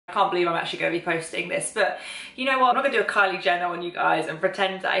I can't believe I'm actually going to be posting this, but you know what, I'm not going to do a Kylie Jenner on you guys and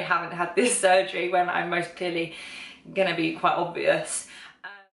pretend that I haven't had this surgery when I'm most clearly going to be quite obvious.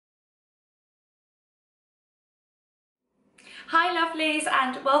 Hi lovelies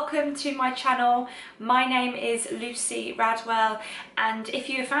and welcome to my channel. My name is Lucy Radwell, and if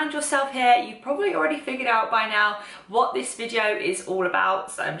you have found yourself here, you've probably already figured out by now what this video is all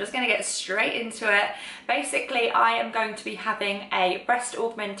about, so I'm just going to get straight into it. Basically, I am going to be having a breast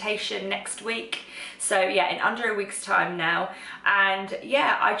augmentation next week, so yeah, in under a week's time now, and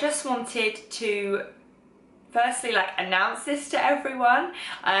yeah, I just wanted to firstly announce this to everyone.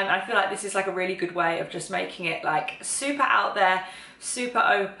 I feel like this is like a really good way of just making it like super out there, super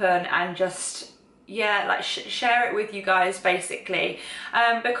open, and just yeah, like share it with you guys basically,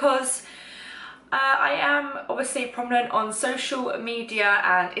 because I am obviously prominent on social media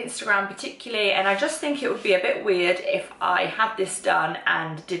and Instagram particularly, and I just think it would be a bit weird if I had this done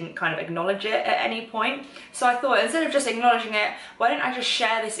and didn't kind of acknowledge it at any point. So I thought, instead of just acknowledging it, why don't I just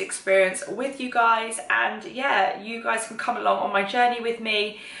share this experience with you guys, and yeah, you guys can come along on my journey with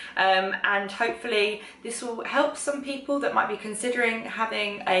me, and hopefully this will help some people that might be considering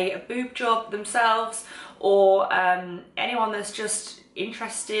having a boob job themselves, or anyone that's just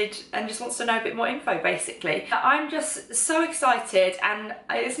interested and just wants to know a bit more info basically. I'm just so excited, and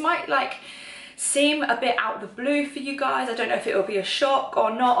this might seem a bit out of the blue for you guys. I don't know if it will be a shock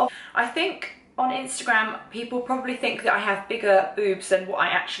or not. I think on Instagram people probably think that I have bigger boobs than what I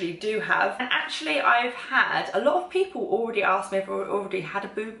actually do have, and actually I've had a lot of people already ask me if I already had a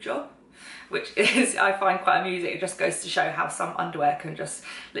boob job, which is, I find quite amusing. It just goes to show how some underwear can just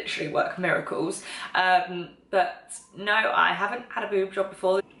literally work miracles. But no, I haven't had a boob job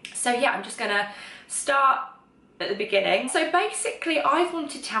before. So yeah, I'm just gonna start at the beginning. So basically, I've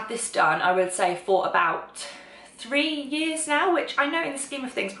wanted to have this done, I would say, for about 3 years now, which I know in the scheme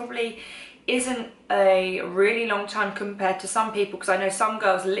of things probably isn't a really long time compared to some people, because I know some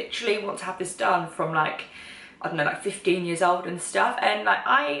girls literally want to have this done from I don't know, 15 years old and stuff, and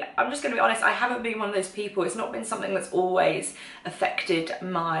I'm just going to be honest, I haven't been one of those people. It's not been something that's always affected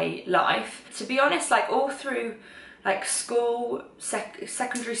my life. To be honest, all through school,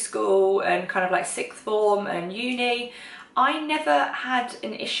 secondary school, and kind of sixth form and uni, I never had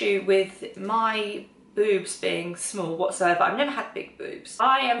an issue with my boobs being small whatsoever. I've never had big boobs.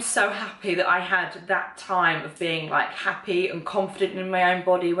 I am so happy that I had that time of being happy and confident in my own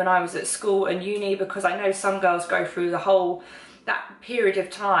body when I was at school and uni, because I know some girls go through that period of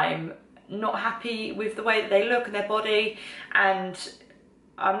time not happy with the way that they look and their body, and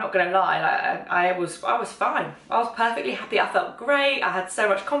I'm not gonna lie, I was fine. I was perfectly happy. I felt great. I had so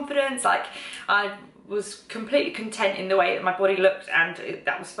much confidence. I was completely content in the way that my body looked, and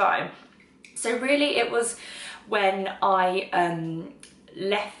that was fine. So really it was when I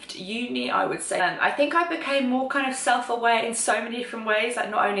left uni, I would say. I think I became more kind of self-aware in so many different ways,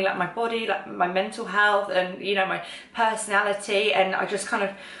 not only my body, my mental health, and you know, my personality, and I just kind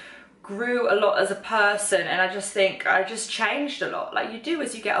of grew a lot as a person, and I just think I just changed a lot. You do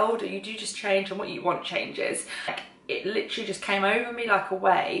as you get older, you do just change, and what you want changes. It literally just came over me like a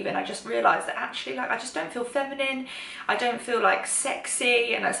wave, and I just realised that actually I just don't feel feminine. I don't feel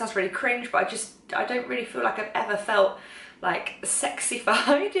sexy, and that sounds really cringe, but I don't really feel like I've ever felt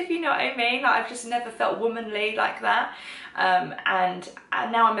sexified, if you know what I mean. I've just never felt womanly like that, and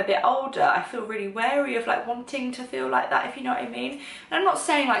now I'm a bit older, I feel really wary of wanting to feel like that, if you know what I mean. And I'm not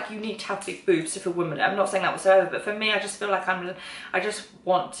saying you need to have big boobs to feel womanly, I'm not saying that whatsoever, but for me, I just feel I just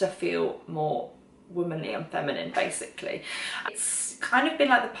want to feel more womanly and feminine basically. It's kind of been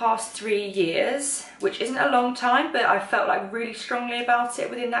the past 3 years, which isn't a long time, but I felt really strongly about it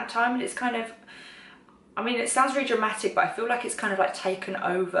within that time, and it's kind of, I mean, it sounds really dramatic, but I feel it's kind of taken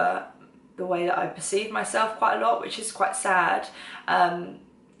over the way that I perceive myself quite a lot, which is quite sad, and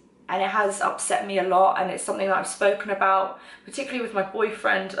it has upset me a lot, and it's something that I've spoken about particularly with my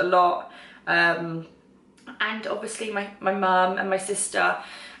boyfriend a lot, and obviously my mum and my sister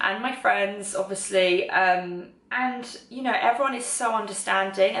and my friends, obviously, and you know, everyone is so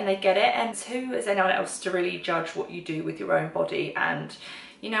understanding and they get it, and who is anyone else to really judge what you do with your own body? And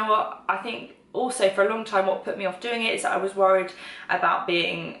you know what, I think also for a long time what put me off doing it is that I was worried about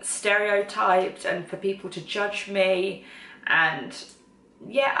being stereotyped and for people to judge me, and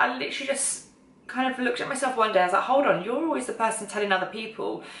yeah, I literally just kind of looked at myself one day. I was like, hold on, you're always the person telling other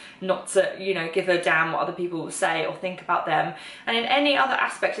people not to, you know, give a damn what other people say or think about them. And in any other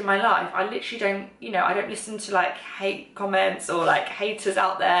aspect in my life, I literally don't, you know, I don't listen to hate comments or haters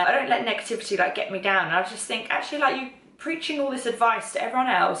out there. I don't let negativity get me down. And I just think, actually, you preaching all this advice to everyone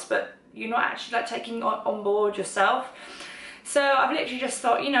else, but you're not actually taking on board yourself. So I've literally just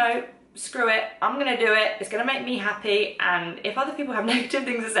thought, you know, screw it, I'm gonna do it, it's gonna make me happy, and if other people have negative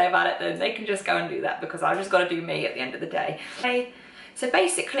things to say about it, then they can just go and do that, because I've just got to do me at the end of the day. Okay, so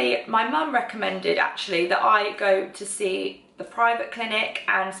basically my mum recommended actually that I go to see the private clinic,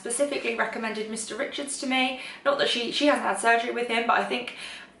 and specifically recommended Mr. Richards to me. Not that she hasn't had surgery with him, but I think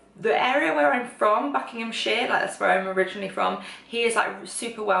the area where I'm from, Buckinghamshire, like that's where I'm originally from, he is like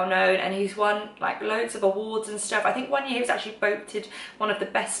super well known, and he's won like loads of awards and stuff. I think one year he was actually voted one of the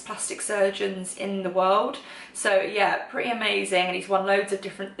best plastic surgeons in the world. So yeah, pretty amazing, and he's won loads of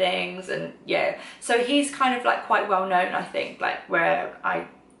different things, and yeah, so he's kind of like quite well known, I think, like where I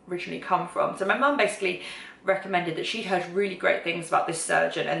originally come from. So my mum basically recommended that she'd heard really great things about this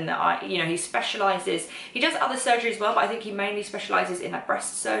surgeon, and that you know, he specializes, he does other surgery as well, but I think he mainly specializes in like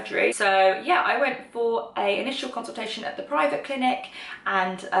breast surgery. So yeah, I went for a initial consultation at the private clinic,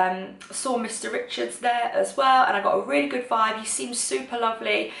 and saw Mr. Richards there as well, and I got a really good vibe. He seems super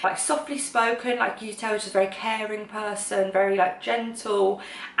lovely, like softly spoken, like you can tell he's just a very caring person, very like gentle,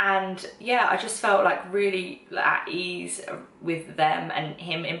 and yeah, I just felt like really at ease with them, and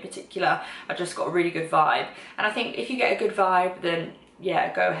him in particular. I just got a really good vibe, and I think if you get a good vibe, then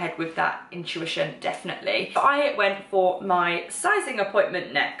yeah, go ahead with that intuition, definitely. I went for my sizing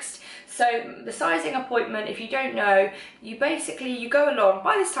appointment next. So the sizing appointment, if you don't know, you go along.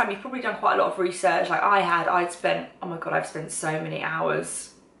 By this time you've probably done quite a lot of research, like I'd spent, oh my god, I've spent so many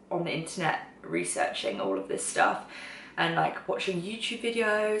hours on the internet researching all of this stuff, and like watching YouTube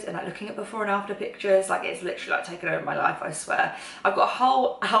videos, and like looking at before and after pictures. Like it's literally like taken over my life, I swear. I've got a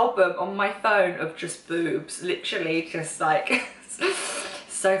whole album on my phone of just boobs, literally just like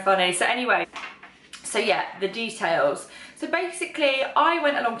so funny. So anyway, so yeah, the details. So basically I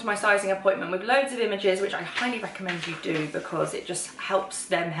went along to my sizing appointment with loads of images, which I highly recommend you do, because it just helps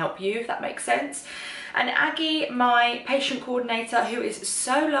them help you, if that makes sense. And Aggie, my patient coordinator, who is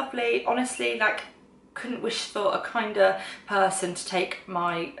so lovely, honestly, like couldn't wish for a kinder person to take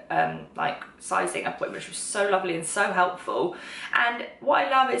my like sizing appointment. She was so lovely and so helpful. And what I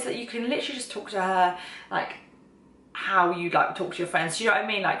love is that you can literally just talk to her like how you like talk to your friends. You know what I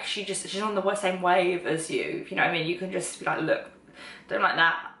mean? Like she's on the same wave as you. If you know what I mean, you can just be like, look, don't like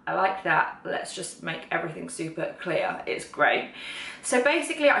that, I like that, let's just make everything super clear. It's great. So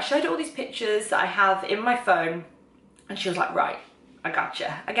basically I showed her all these pictures that I have in my phone, and she was like, right, I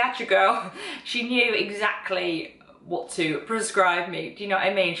gotcha girl. She knew exactly what to prescribe me, do you know what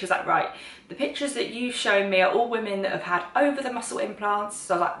I mean? She was like, right, the pictures that you've shown me are all women that have had over the muscle implants.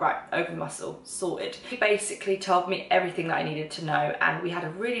 So I was like, right, over the muscle, sorted. She basically told me everything that I needed to know, and we had a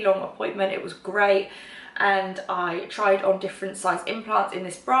really long appointment. It was great, and I tried on different size implants in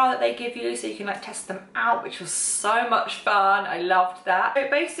this bra that they give you, so you can like test them out, which was so much fun. I loved that. So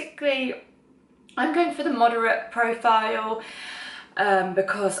basically I'm going for the moderate profile,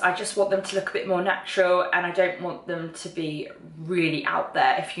 because I just want them to look a bit more natural, and I don't want them to be really out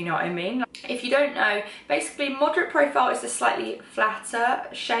there, if you know what I mean. If you don't know, basically moderate profile is the slightly flatter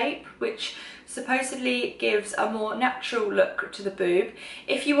shape, which supposedly gives a more natural look to the boob.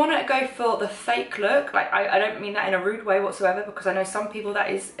 If you want to go for the fake look, like I don't mean that in a rude way whatsoever, because I know some people that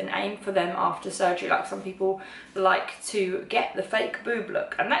is an aim for them after surgery. Like some people like to get the fake boob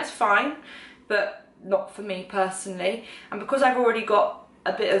look, and that's fine, but not for me personally. And because I've already got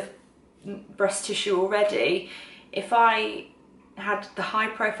a bit of breast tissue already, if I had the high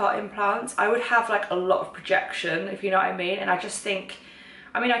profile implants, I would have like a lot of projection, if you know what I mean. And I just think,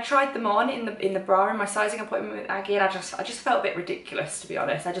 I mean, I tried them on in the bra in my sizing appointment with Aggie, and I just felt a bit ridiculous, to be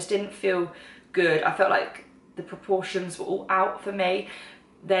honest. I just didn't feel good. I felt like the proportions were all out for me.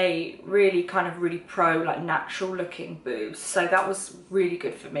 They really really pro like natural looking boobs, so that was really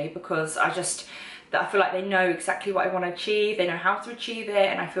good for me, because I feel like they know exactly what I want to achieve, they know how to achieve it,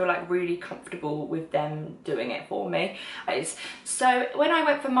 and I feel like really comfortable with them doing it for me. So when I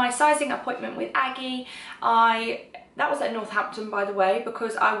went for my sizing appointment with Aggie, that was at Northampton, by the way,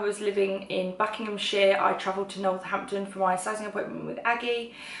 because I was living in Buckinghamshire. I travelled to Northampton for my sizing appointment with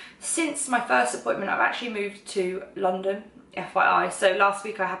Aggie. Since my first appointment, I've actually moved to London, FYI. So last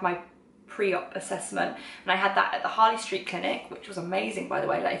week I had my pre-op assessment, and I had that at the Harley Street clinic, which was amazing, by the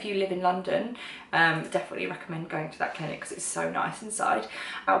way. Like if you live in London, definitely recommend going to that clinic because it's so nice inside.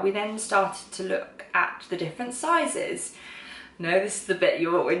 We then started to look at the different sizes. No, this is the bit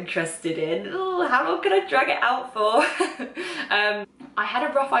you're all interested in. Ooh, how long can I drag it out for? I had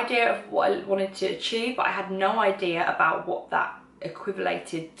a rough idea of what I wanted to achieve, but I had no idea about what that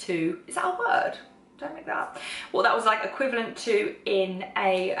equivalated to. Is that a word? Don't make that up. What that was like equivalent to in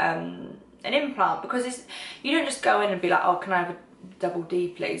a an implant, because you don't just go in and be like, oh, can I have double D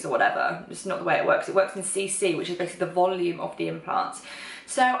please, or whatever. It's not the way it works. It works in CC, which is basically the volume of the implants.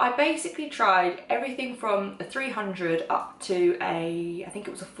 So I basically tried everything from a 300 up to I think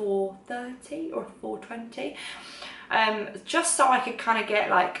it was a 430 or a 420, just so I could kind of get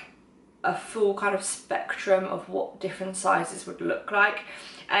like a full kind of spectrum of what different sizes would look like.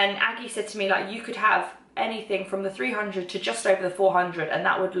 And Aggie said to me, like, you could have anything from the 300 to just over the 400 and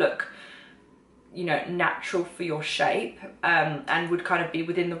that would look, you know, natural for your shape, and would kind of be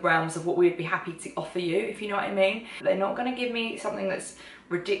within the realms of what we'd be happy to offer you, if you know what I mean. They're not going to give me something that's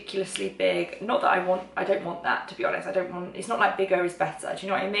ridiculously big. Not that I don't want that, to be honest. It's not like bigger is better, do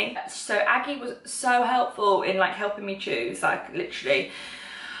you know what I mean? So Aggie was so helpful in like helping me choose, like literally,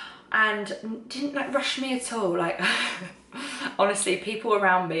 and didn't like rush me at all. Like honestly, people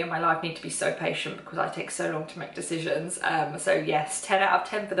around me in my life need to be so patient because I take so long to make decisions. So yes, 10 out of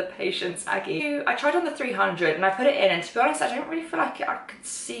 10 for the patience, Aggie. I tried on the 300 and I put it in, and to be honest, I don't really feel like I could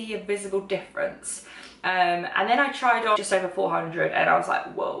see a visible difference. And then I tried on just over 400 and I was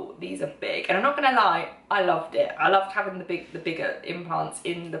like, whoa, these are big. And I'm not gonna lie, I loved it. I loved having the bigger implants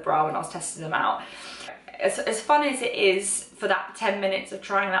in the brow when I was testing them out. As fun as it is for that 10 minutes of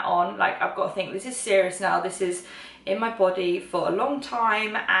trying that on, like, I've got to think, this is serious now. This is in my body for a long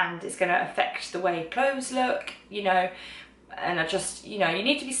time and it's going to affect the way clothes look, you know. And I just, you know, you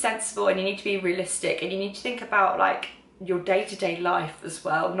need to be sensible and you need to be realistic and you need to think about like your day-to-day life as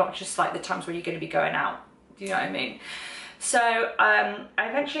well, not just like the times where you're going to be going out. Do you know what I mean? So I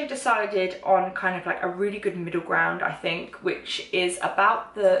eventually decided on kind of like a really good middle ground, I think, which is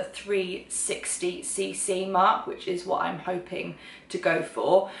about the 360cc mark, which is what I'm hoping to go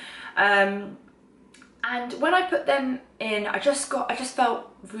for. And when I put them in, I just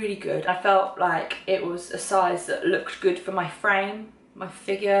felt really good. I felt like it was a size that looked good for my frame, my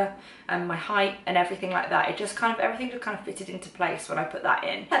figure and my height and everything like that. It just kind of, everything just kind of fitted into place when I put that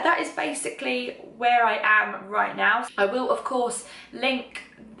in. That is basically where I am right now. I will of course link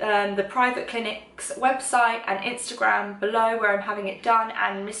the private clinic's website and Instagram below where I'm having it done,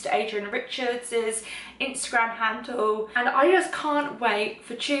 and Mr. Adrian Richards's Instagram handle. And I just can't wait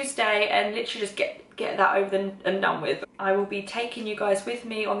for Tuesday and literally just get that over and done with. I will be taking you guys with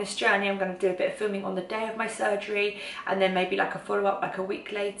me on this journey. I'm going to do a bit of filming on the day of my surgery and then maybe like a follow-up like a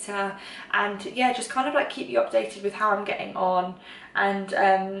week later, and yeah, just kind of like keep you updated with how I'm getting on.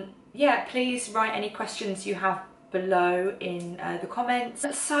 And yeah, please write any questions you have below in the comments.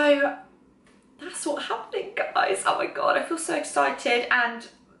 So that's what's happening, guys. Oh my god, I feel so excited, and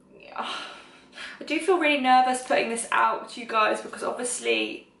I do feel really nervous putting this out to you guys because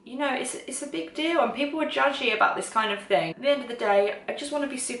obviously, you know, it's a big deal and people are judgy about this kind of thing. At the end of the day, I just want to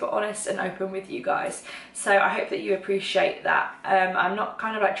be super honest and open with you guys. So I hope that you appreciate that. I'm not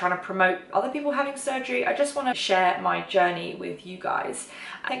kind of like trying to promote other people having surgery. I just want to share my journey with you guys.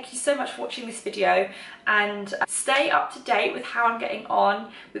 Thank you so much for watching this video, and stay up to date with how I'm getting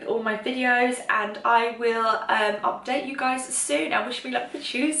on with all my videos, and I will update you guys soon, and wish me luck for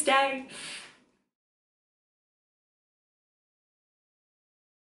Tuesday.